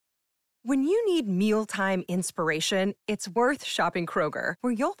When you need mealtime inspiration, it's worth shopping Kroger,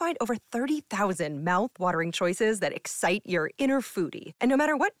 where you'll find over 30,000 mouthwatering choices that excite your inner foodie. And no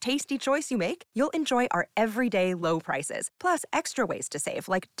matter what tasty choice you make, you'll enjoy our everyday low prices, plus extra ways to save,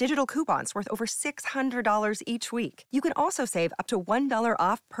 like digital coupons worth over $600 each week. You can also save up to $1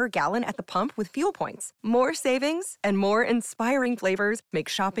 off per gallon at the pump with fuel points. More savings and more inspiring flavors make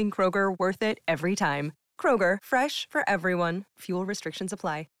shopping Kroger worth it every time. Kroger, fresh for everyone. Fuel restrictions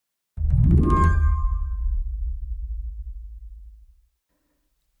apply.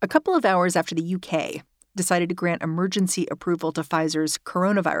 A couple of hours after the UK decided to grant emergency approval to Pfizer's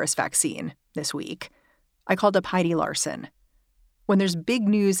coronavirus vaccine this week, I called up Heidi Larson. When there's big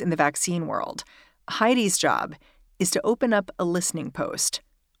news in the vaccine world, Heidi's job is to open up a listening post,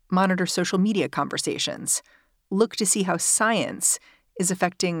 monitor social media conversations, look to see how science is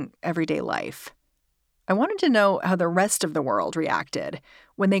affecting everyday life. I wanted to know how the rest of the world reacted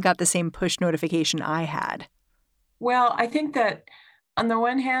when they got the same push notification I had. Well, I think that on the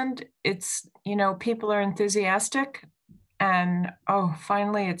one hand, it's, people are enthusiastic and, oh,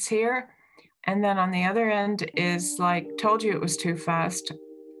 finally it's here. And then on the other end is like, told you it was too fast.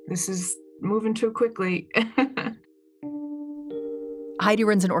 This is moving too quickly. Heidi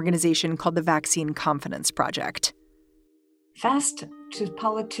runs an organization called the Vaccine Confidence Project. Fast to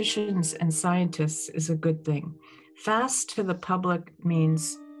politicians and scientists is a good thing. Fast to the public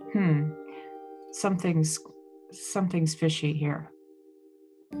means, something's fishy here.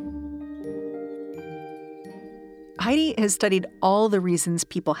 Heidi has studied all the reasons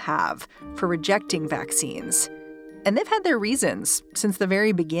people have for rejecting vaccines. And they've had their reasons since the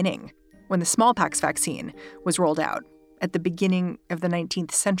very beginning, when the smallpox vaccine was rolled out at the beginning of the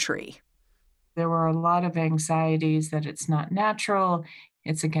 19th century. There were a lot of anxieties that it's not natural,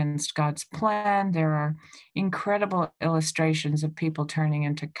 it's against God's plan. There are incredible illustrations of people turning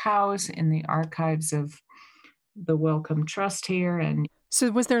into cows in the archives of the Wellcome Trust here. And so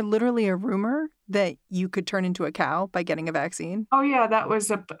was there literally a rumor that you could turn into a cow by getting a vaccine? Oh, yeah, that was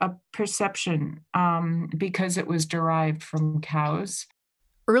a perception because it was derived from cows.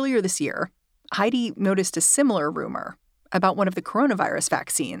 Earlier this year, Heidi noticed a similar rumor about one of the coronavirus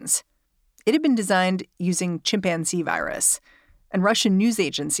vaccines. It had been designed using chimpanzee virus, and Russian news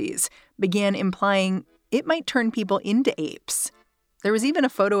agencies began implying it might turn people into apes. There was even a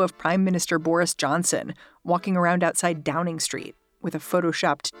photo of Prime Minister Boris Johnson walking around outside Downing Street with a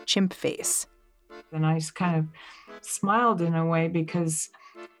photoshopped chimp face. And I just kind of smiled in a way because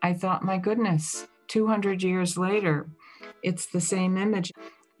I thought, my goodness, 200 years later, it's the same image.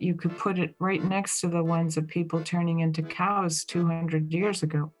 You could put it right next to the ones of people turning into cows 200 years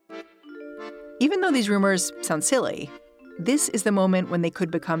ago. Even though these rumors sound silly, this is the moment when they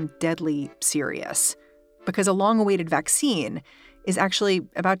could become deadly serious, because a long-awaited vaccine is actually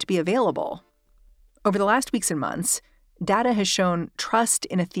about to be available. Over the last weeks and months, data has shown trust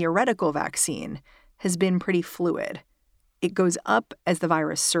in a theoretical vaccine has been pretty fluid. It goes up as the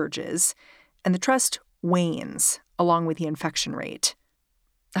virus surges, and the trust wanes along with the infection rate.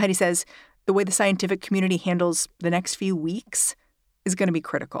 Heidi says the way the scientific community handles the next few weeks is going to be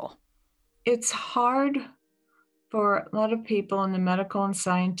critical. It's hard for a lot of people in the medical and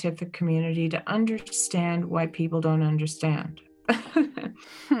scientific community to understand why people don't understand.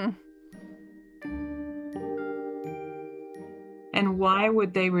 And why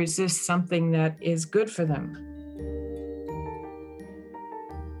would they resist something that is good for them?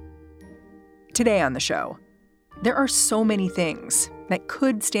 Today on the show, there are so many things that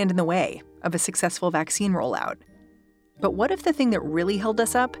could stand in the way of a successful vaccine rollout. But what if the thing that really held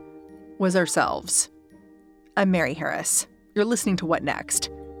us up was ourselves? I'm Mary Harris. You're listening to What Next?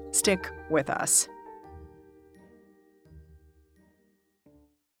 Stick with us.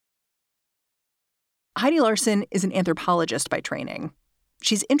 Heidi Larson is an anthropologist by training.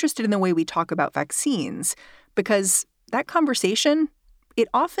 She's interested in the way we talk about vaccines because that conversation, it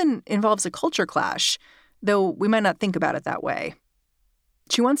often involves a culture clash, though we might not think about it that way.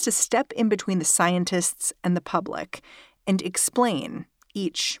 She wants to step in between the scientists and the public and explain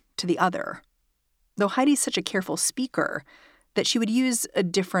each to the other. Though Heidi's such a careful speaker that she would use a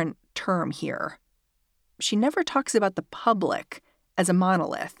different term here. She never talks about the public as a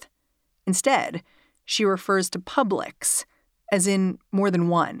monolith. Instead, she refers to publics, as in more than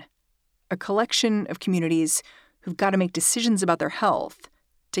one, a collection of communities who've got to make decisions about their health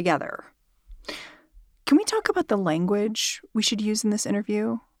together. Can we talk about the language we should use in this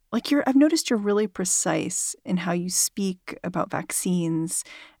interview? I've noticed you're really precise in how you speak about vaccines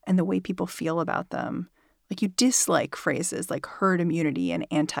and the way people feel about them. You dislike phrases like herd immunity and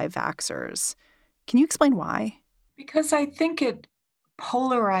anti-vaxxers. Can you explain why? Because I think it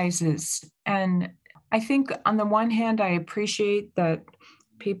polarizes. And I think on the one hand, I appreciate that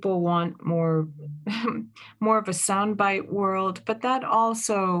people want more more of a soundbite world, but that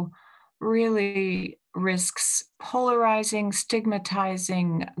also really risks polarizing,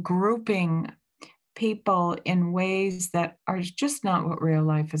 stigmatizing, grouping people in ways that are just not what real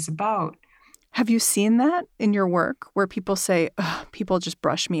life is about. Have you seen that in your work where people say, "Ugh, people just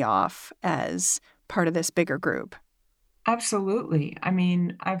brush me off as part of this bigger group"? Absolutely. I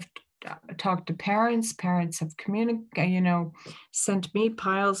mean, I've talked to parents. Parents have sent me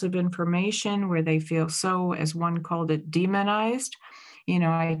piles of information where they feel so, as one called it, demonized.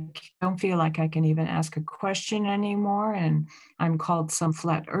 Don't feel like I can even ask a question anymore, and I'm called some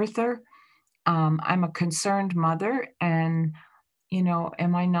flat earther. I'm a concerned mother, and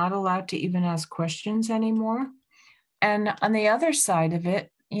am I not allowed to even ask questions anymore? And on the other side of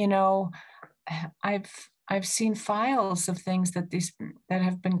it, I've seen files of things that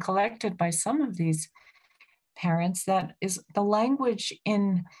have been collected by some of these parents, that is the language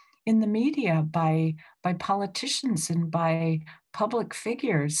in the media by politicians and by public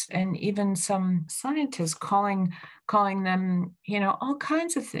figures, and even some scientists calling them, all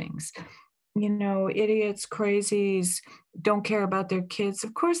kinds of things. Idiots, crazies, don't care about their kids.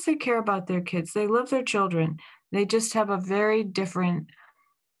 Of course they care about their kids. They love their children. They just have a very different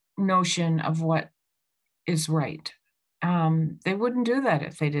notion of what is right. They wouldn't do that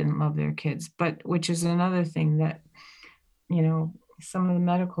if they didn't love their kids, but which is another thing that, some of the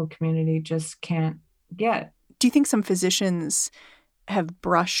medical community just can't get. Do you think some physicians have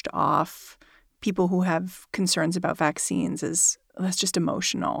brushed off people who have concerns about vaccines as that's just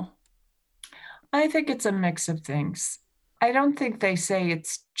emotional? I think it's a mix of things. I don't think they say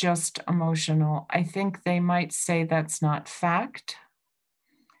it's just emotional. I think they might say that's not fact.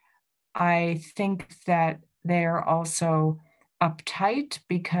 I think that they're also uptight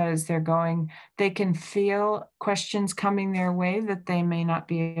because they can feel questions coming their way that they may not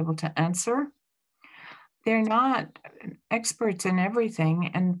be able to answer. They're not experts in everything,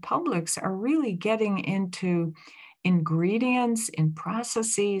 and publics are really getting into ingredients, in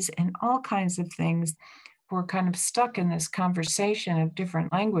processes, and all kinds of things. We're kind of stuck in this conversation of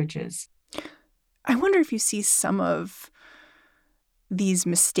different languages. I wonder if you see some of these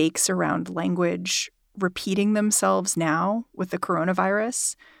mistakes around language repeating themselves now with the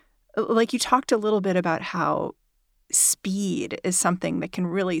coronavirus. Like you talked a little bit about how speed is something that can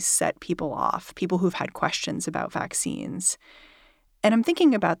really set people off, people who've had questions about vaccines. And I'm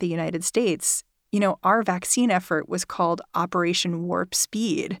thinking about the United States. Our vaccine effort was called Operation Warp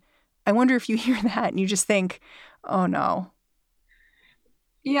Speed. I wonder if you hear that and you just think, oh no.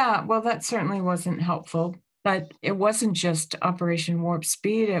 Yeah, well, that certainly wasn't helpful. But it wasn't just Operation Warp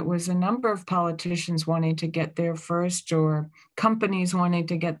Speed. It was a number of politicians wanting to get there first, or companies wanting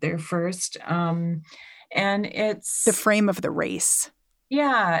to get there first. And The it's, frame of the race.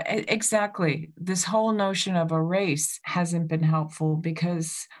 yeah, exactly. This whole notion of a race hasn't been helpful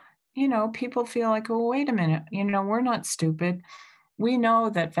because, people feel like, oh, wait a minute, we're not stupid. We know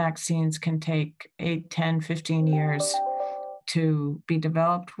that vaccines can take 8, 10, 15 years to be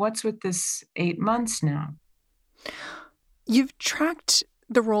developed. What's with this 8 months now? You've tracked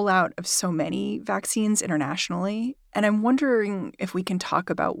the rollout of so many vaccines internationally, and I'm wondering if we can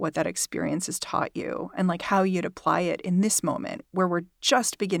talk about what that experience has taught you and like how you'd apply it in this moment where we're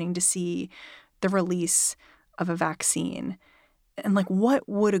just beginning to see the release of a vaccine. And like what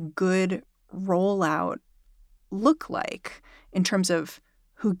would a good rollout look like in terms of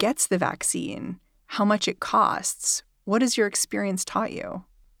who gets the vaccine, how much it costs? What has your experience taught you?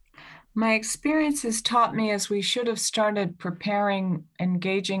 My experience has taught me as we should have started preparing,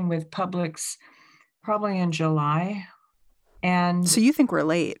 engaging with publics probably in July. So And you think we're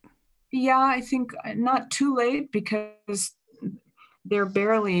late? yeah, I think not too late because they're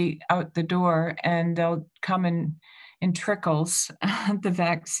barely out the door and they'll come in trickles, the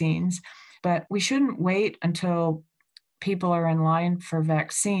vaccines. But we shouldn't wait until people are in line for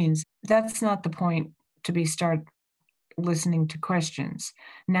vaccines. That's not the point to be start listening to questions.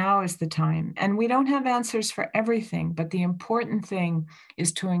 Now is the time. And we don't have answers for everything, but the important thing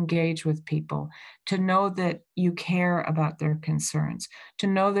is to engage with people, to know that you care about their concerns, to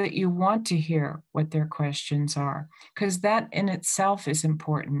know that you want to hear what their questions are, because that in itself is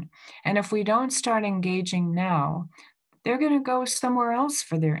important. And if we don't start engaging now, they're going to go somewhere else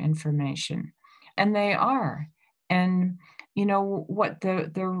for their information. And they are. And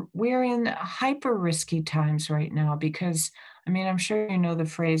we're in hyper risky times right now because I'm sure the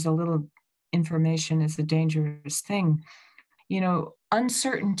phrase a little information is a dangerous thing.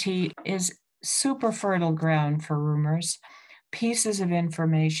 Uncertainty is super fertile ground for rumors, pieces of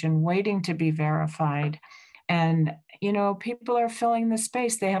information waiting to be verified. And, people are filling the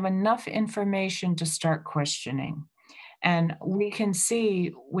space. They have enough information to start questioning. And we can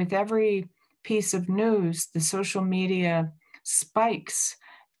see with every piece of news, the social media spikes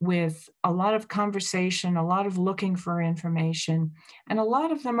with a lot of conversation, a lot of looking for information, and a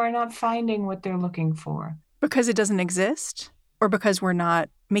lot of them are not finding what they're looking for. Because it doesn't exist, or because we're not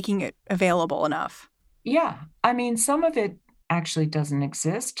making it available enough? Yeah, I mean, some of it actually doesn't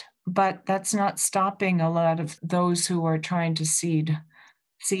exist, but that's not stopping a lot of those who are trying to seed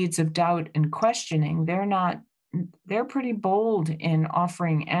seeds of doubt and questioning. They're pretty bold in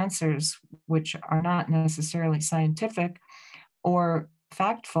offering answers which are not necessarily scientific or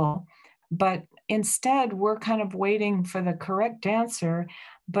factful, but instead we're kind of waiting for the correct answer.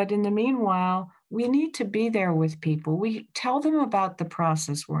 But in the meanwhile, we need to be there with people. We tell them about the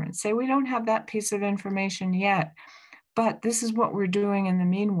process we're in. Say, we don't have that piece of information yet, but this is what we're doing in the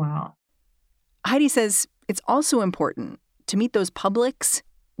meanwhile. Heidi says it's also important to meet those publics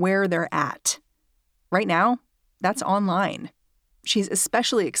where they're at. Right now, that's online. She's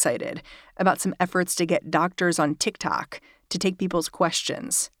especially excited about some efforts to get doctors on TikTok to take people's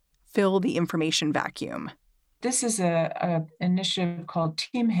questions, fill the information vacuum. This is a initiative called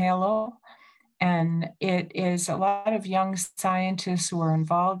Team Halo, and it is a lot of young scientists who are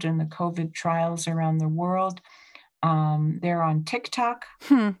involved in the COVID trials around the world. They're on TikTok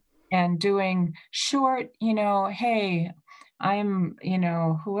and doing short, hey, I'm,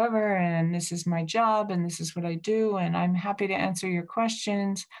 whoever, and this is my job, and this is what I do, and I'm happy to answer your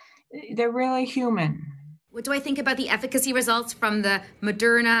questions. They're really human. What do I think about the efficacy results from the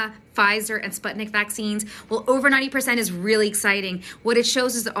Moderna, Pfizer, and Sputnik vaccines? Well, over 90% is really exciting. What it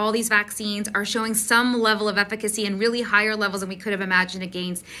shows is that all these vaccines are showing some level of efficacy and really higher levels than we could have imagined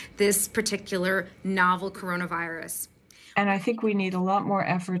against this particular novel coronavirus. And I think we need a lot more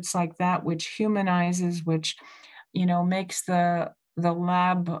efforts like that, which humanizes, which, makes the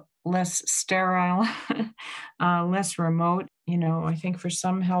lab less sterile, less remote. I think for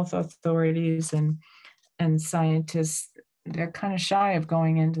some health authorities and scientists, they're kind of shy of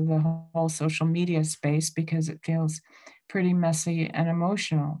going into the whole social media space because it feels pretty messy and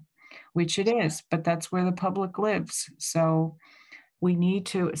emotional, which it is, but that's where the public lives. So we need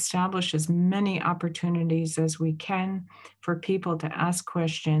to establish as many opportunities as we can for people to ask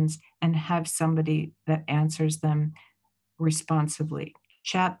questions and have somebody that answers them responsibly.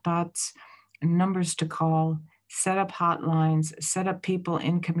 Chatbots, numbers to call, set up hotlines, set up people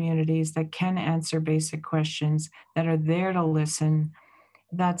in communities that can answer basic questions, that are there to listen.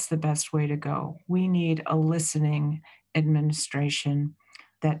 That's the best way to go. We need a listening administration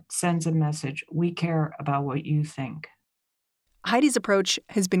that sends a message. We care about what you think. Heidi's approach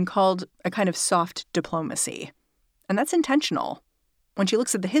has been called a kind of soft diplomacy, and that's intentional. When she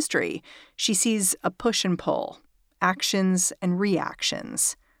looks at the history, she sees a push and pull, actions and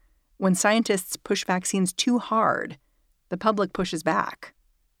reactions. When scientists push vaccines too hard, the public pushes back.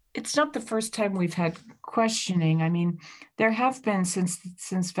 It's not the first time we've had questioning. I mean, there have been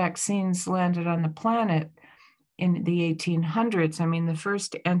since vaccines landed on the planet in the 1800s. I mean, the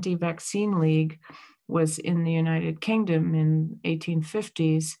first anti-vaccine league was in the United Kingdom in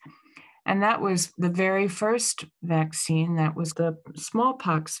 1850s. And that was the very first vaccine. That was the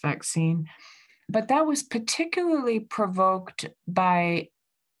smallpox vaccine. But that was particularly provoked by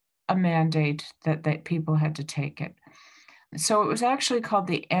a mandate that people had to take it. So it was actually called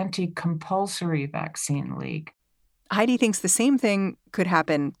the Anti-Compulsory Vaccine League. Heidi thinks the same thing could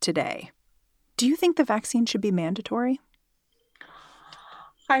happen today. Do you think the vaccine should be mandatory?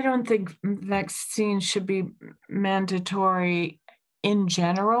 I don't think vaccines should be mandatory in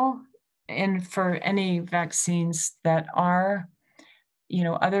general. And for any vaccines that are,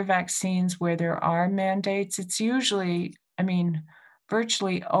 other vaccines where there are mandates, it's usually,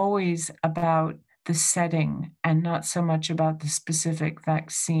 virtually always about the setting and not so much about the specific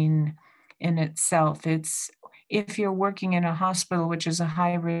vaccine in itself. It's if you're working in a hospital, which is a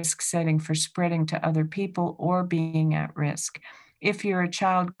high-risk setting for spreading to other people or being at risk. If you're a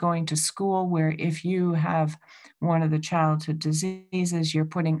child going to school, where if you have one of the childhood diseases, you're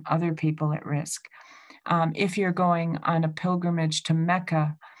putting other people at risk. If you're going on a pilgrimage to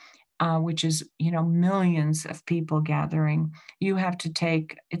Mecca, which is, millions of people gathering, you have to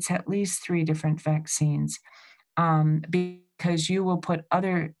take, it's at least 3 different vaccines because you will put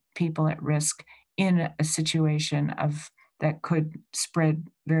other people at risk in a situation that could spread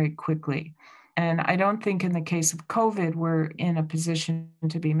very quickly. And I don't think in the case of COVID, we're in a position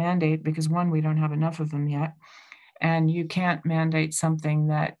to be mandate because, one, we don't have enough of them yet. And you can't mandate something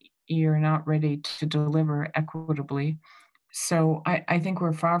that you're not ready to deliver equitably So I think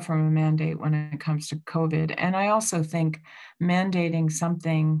we're far from a mandate when it comes to COVID. And I also think mandating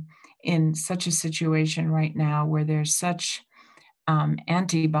something in such a situation right now where there's such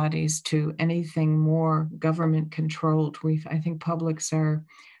antibodies to anything more government controlled. I think publics are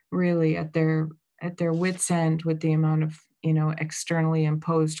really at their wits' end with the amount of externally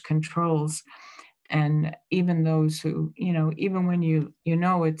imposed controls, and even those who even when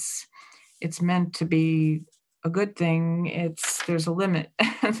it's meant to be a good thing, there's a limit.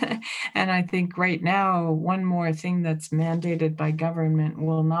 And I think right now one more thing that's mandated by government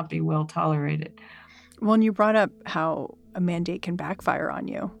will not be well tolerated. Well, and you brought up how a mandate can backfire on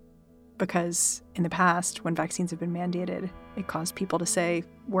you, because in the past, when vaccines have been mandated, it caused people to say,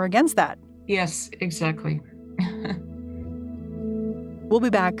 we're against that. Yes, exactly. We'll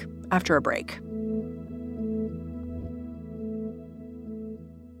be back after a break.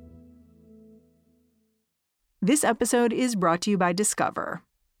 This episode is brought to you by Discover.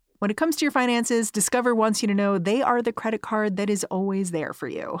 When it comes to your finances, Discover wants you to know they are the credit card that is always there for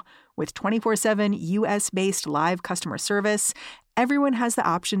you. With 24/7 U.S.-based live customer service, everyone has the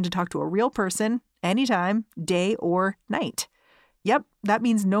option to talk to a real person anytime, day or night. Yep, that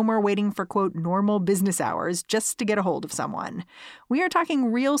means no more waiting for, quote, normal business hours just to get a hold of someone. We are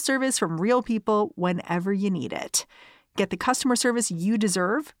talking real service from real people whenever you need it. Get the customer service you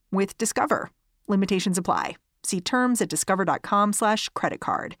deserve with Discover. Limitations apply. See terms at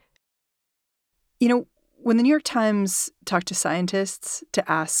discover.com/creditcard. You know, when the New York Times talked to scientists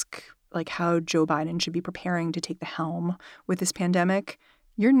to ask, how Joe Biden should be preparing to take the helm with this pandemic,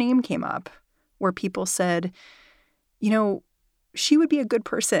 your name came up where people said, she would be a good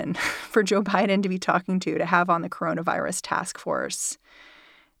person for Joe Biden to be talking to have on the coronavirus task force.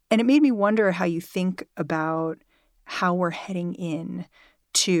 And it made me wonder how you think about how we're heading in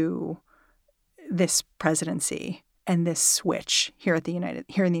to this presidency and this switch here in the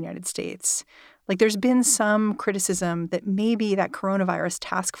United States. There's been some criticism that maybe that coronavirus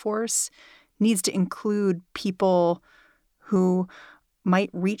task force needs to include people who might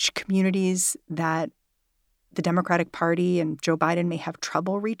reach communities that the Democratic Party and Joe Biden may have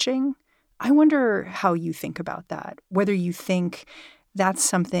trouble reaching. I wonder how you think about that, whether you think that's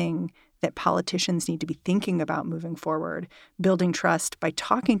something that politicians need to be thinking about moving forward, building trust by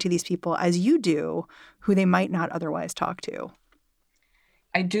talking to these people as you do, who they might not otherwise talk to.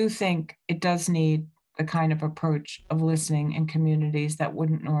 I do think it does need the kind of approach of listening in communities that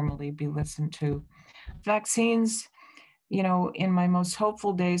wouldn't normally be listened to. Vaccines, in my most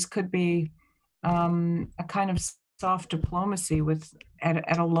hopeful days could be a kind of soft diplomacy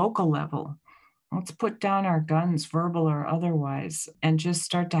at a local level. Let's put down our guns, verbal or otherwise, and just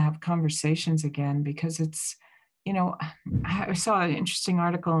start to have conversations again, because it's, I saw an interesting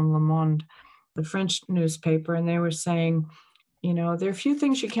article in Le Monde, the French newspaper, and they were saying, there are a few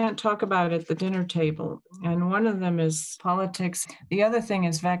things you can't talk about at the dinner table. And one of them is politics. The other thing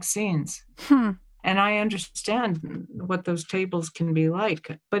is vaccines. And I understand what those tables can be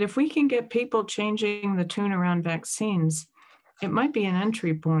like. But if we can get people changing the tune around vaccines, it might be an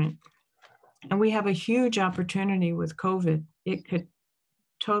entry point. And we have a huge opportunity with COVID. It could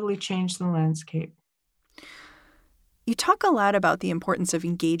totally change the landscape. You talk a lot about the importance of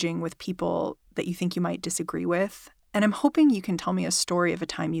engaging with people that you think you might disagree with. And I'm hoping you can tell me a story of a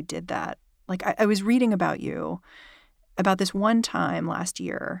time you did that. I was reading about this one time last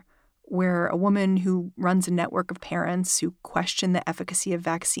year where a woman who runs a network of parents who question the efficacy of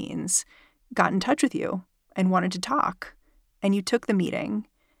vaccines got in touch with you and wanted to talk. And you took the meeting.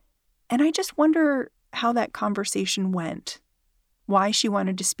 And I just wonder how that conversation went, why she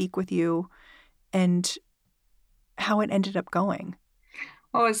wanted to speak with you, and how it ended up going.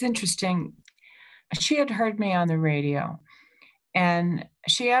 Oh, it's interesting. She had heard me on the radio, and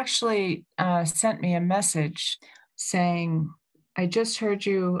she actually sent me a message saying, I just heard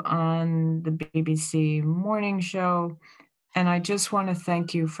you on the BBC morning show, and I just want to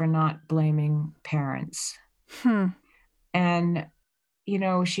thank you for not blaming parents. And,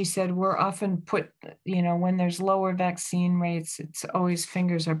 she said, we're often put, when there's lower vaccine rates, it's always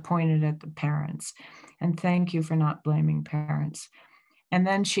fingers are pointed at the parents. And thank you for not blaming parents. And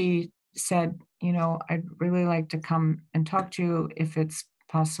then she said, I'd really like to come and talk to you if it's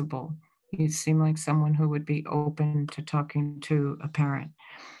possible. You seem like someone who would be open to talking to a parent.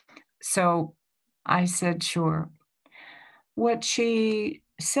 So I said, sure. What she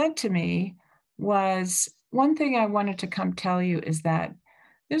said to me was, one thing I wanted to come tell you is that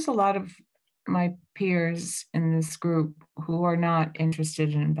there's a lot of my peers in this group who are not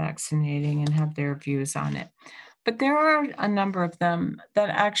interested in vaccinating and have their views on it. But there are a number of them that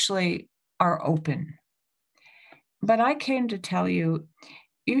actually are open. But I came to tell you,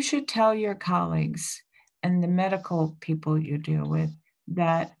 you should tell your colleagues and the medical people you deal with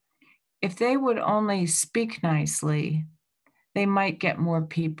that if they would only speak nicely, they might get more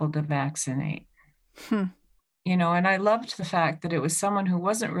people to vaccinate. Hmm. And I loved the fact that it was someone who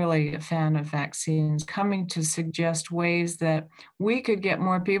wasn't really a fan of vaccines coming to suggest ways that we could get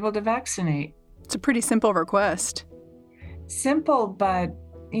more people to vaccinate. It's a pretty simple request. Simple, but,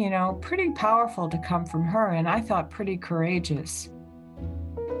 pretty powerful to come from her, and I thought pretty courageous.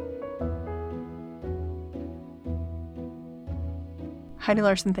 Heidi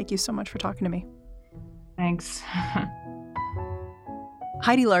Larson, thank you so much for talking to me. Thanks.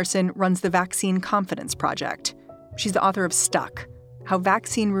 Heidi Larson runs the Vaccine Confidence Project. She's the author of Stuck: How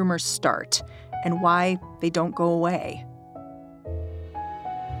Vaccine Rumors Start and Why They Don't Go Away.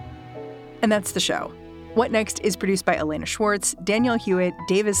 And that's the show. What Next is produced by Elena Schwartz, Danielle Hewitt,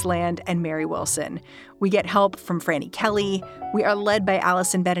 Davis Land, and Mary Wilson. We get help from Franny Kelly. We are led by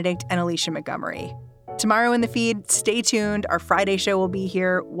Allison Benedict and Alicia Montgomery. Tomorrow in the feed, stay tuned. Our Friday show will be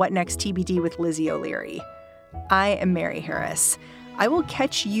here, What Next TBD with Lizzie O'Leary. I am Mary Harris. I will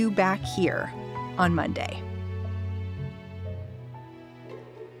catch you back here on Monday.